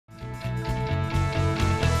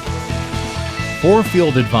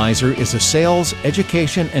Forefield Advisor is a sales,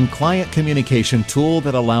 education, and client communication tool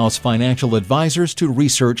that allows financial advisors to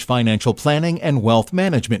research financial planning and wealth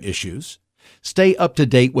management issues, stay up to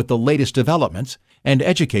date with the latest developments, and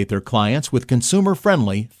educate their clients with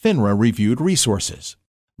consumer-friendly, FINRA-reviewed resources.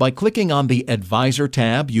 By clicking on the Advisor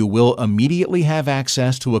tab, you will immediately have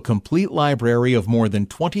access to a complete library of more than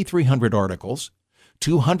 2,300 articles,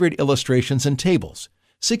 200 illustrations and tables,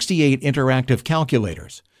 68 interactive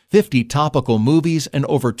calculators, 50 topical movies, and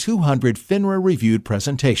over 200 FINRA-reviewed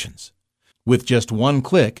presentations. With just one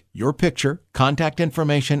click, your picture, contact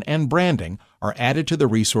information, and branding are added to the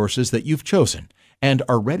resources that you've chosen and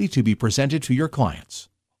are ready to be presented to your clients.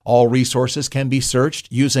 All resources can be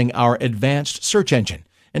searched using our advanced search engine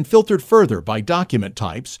and filtered further by document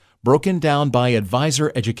types, broken down by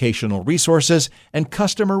advisor educational resources and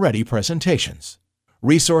customer-ready presentations.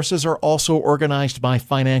 Resources are also organized by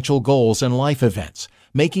financial goals and life events,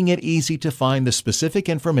 making it easy to find the specific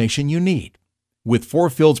information you need. With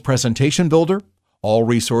Forefield's Presentation Builder, all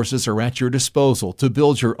resources are at your disposal to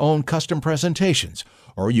build your own custom presentations,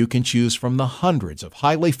 or you can choose from the hundreds of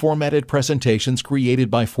highly formatted presentations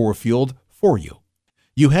created by Forefield for you.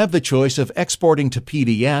 You have the choice of exporting to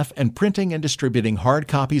PDF and printing and distributing hard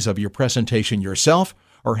copies of your presentation yourself,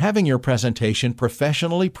 or having your presentation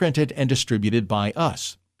professionally printed and distributed by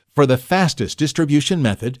us. For the fastest distribution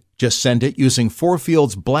method, just send it using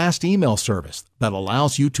Forefield's Blast email service that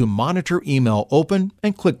allows you to monitor email open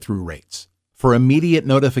and click-through rates. For immediate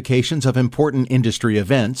notifications of important industry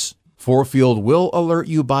events, Forefield will alert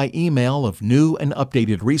you by email of new and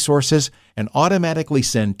updated resources and automatically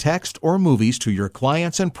send text or movies to your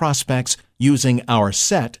clients and prospects using our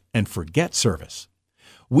Set and Forget service.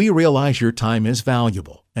 We realize your time is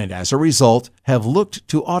valuable and as a result have looked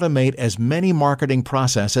to automate as many marketing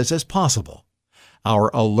processes as possible. Our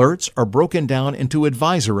alerts are broken down into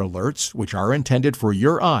advisor alerts, which are intended for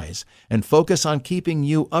your eyes and focus on keeping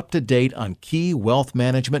you up to date on key wealth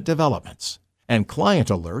management developments. And client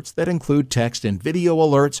alerts that include text and video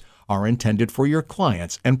alerts are intended for your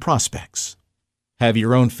clients and prospects. Have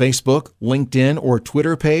your own Facebook, LinkedIn, or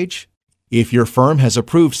Twitter page? If your firm has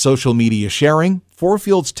approved social media sharing,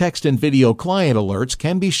 Forefield's text and video client alerts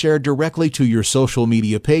can be shared directly to your social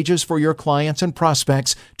media pages for your clients and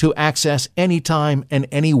prospects to access anytime and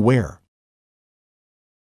anywhere.